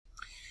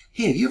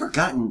Hey, have you ever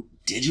gotten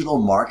digital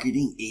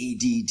marketing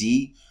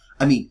ADD?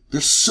 I mean,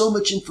 there's so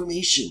much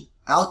information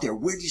out there.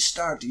 Where do you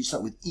start? Do you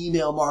start with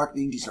email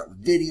marketing? Do you start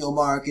with video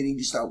marketing? Do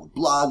you start with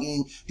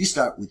blogging? Do you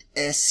start with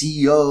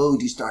SEO?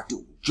 Do you start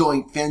doing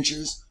joint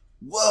ventures?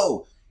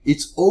 Whoa,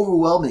 it's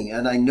overwhelming.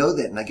 And I know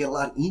that. And I get a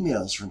lot of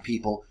emails from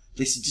people.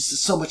 They say, this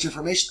is so much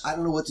information. I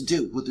don't know what to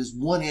do. Well, there's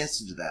one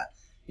answer to that.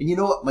 And you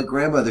know what? My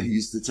grandmother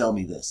used to tell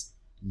me this.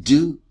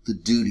 Do the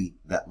duty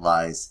that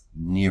lies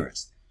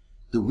nearest.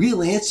 The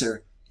real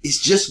answer is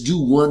just do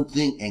one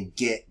thing and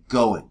get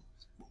going.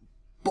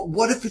 But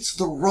what if it's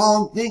the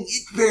wrong thing?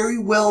 It very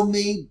well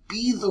may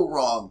be the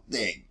wrong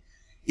thing.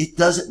 It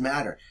doesn't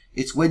matter.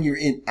 It's when you're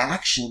in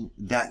action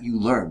that you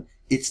learn.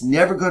 It's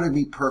never going to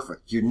be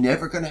perfect. You're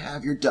never going to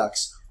have your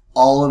ducks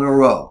all in a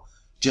row.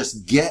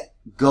 Just get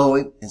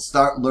going and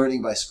start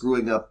learning by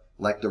screwing up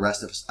like the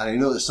rest of us. I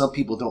know that some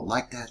people don't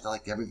like that. They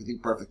like everything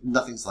perfect.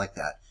 Nothing's like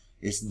that.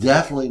 It's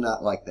definitely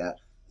not like that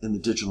in the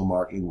digital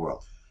marketing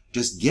world.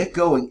 Just get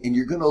going and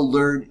you're going to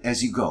learn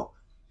as you go.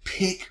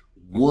 Pick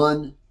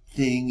one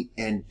thing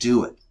and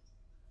do it.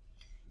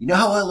 You know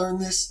how I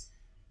learned this?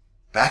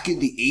 Back in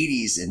the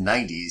 80s and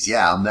 90s,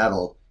 yeah, I'm that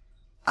old.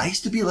 I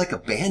used to be like a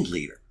band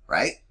leader,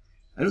 right?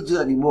 I don't do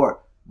that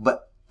anymore,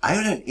 but I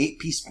had an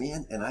 8-piece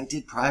band and I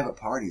did private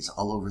parties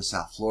all over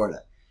South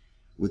Florida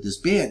with this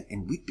band,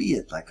 and we'd be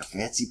at like a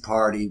fancy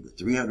party with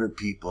 300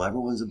 people.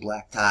 Everyone's in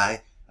black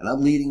tie, and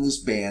I'm leading this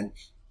band,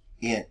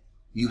 and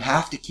you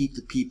have to keep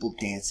the people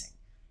dancing.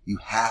 You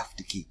have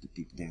to keep the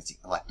people dancing.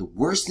 Like, the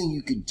worst thing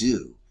you could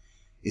do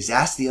is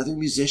ask the other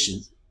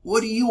musicians, what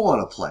do you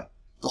want to play?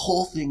 The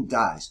whole thing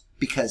dies.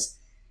 Because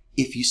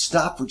if you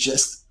stop for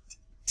just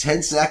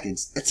 10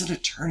 seconds, it's an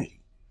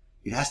eternity.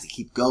 It has to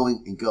keep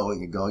going and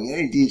going and going.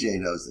 Any DJ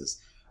knows this.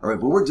 All right,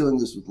 but we're doing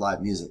this with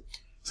live music.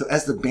 So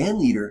as the band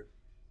leader,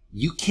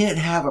 you can't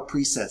have a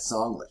preset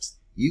song list.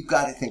 You've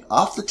got to think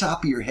off the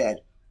top of your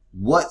head,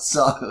 what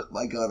song am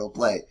I going to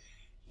play?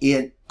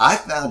 And I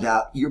found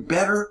out you're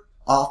better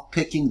off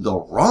picking the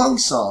wrong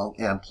song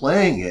and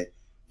playing it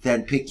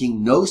than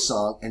picking no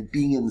song and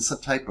being in some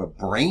type of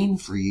brain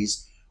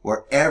freeze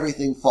where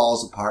everything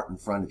falls apart in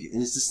front of you.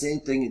 And it's the same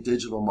thing in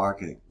digital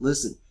marketing.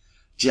 Listen,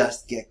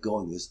 just get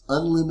going. There's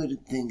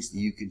unlimited things that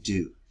you can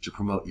do to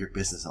promote your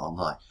business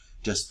online.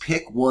 Just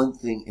pick one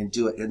thing and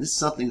do it. And this is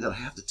something that I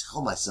have to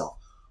tell myself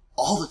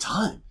all the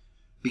time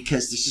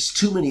because there's just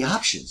too many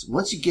options.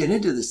 Once you get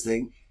into this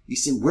thing, you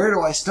say, where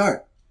do I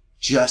start?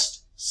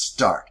 Just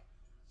start.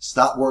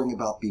 Stop worrying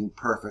about being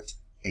perfect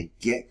and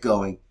get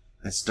going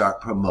and start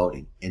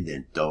promoting, and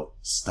then don't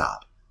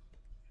stop.